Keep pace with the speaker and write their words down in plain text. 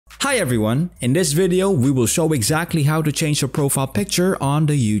Hi everyone, in this video we will show exactly how to change your profile picture on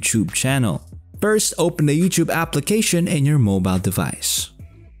the YouTube channel. First, open the YouTube application in your mobile device.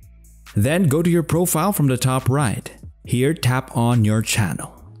 Then go to your profile from the top right. Here, tap on your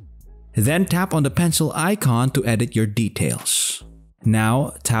channel. Then tap on the pencil icon to edit your details.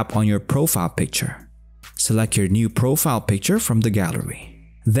 Now tap on your profile picture. Select your new profile picture from the gallery.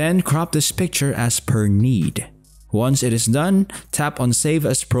 Then crop this picture as per need. Once it is done, tap on Save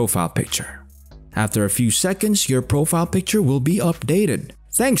as Profile Picture. After a few seconds, your profile picture will be updated.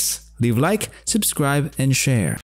 Thanks! Leave a like, subscribe, and share.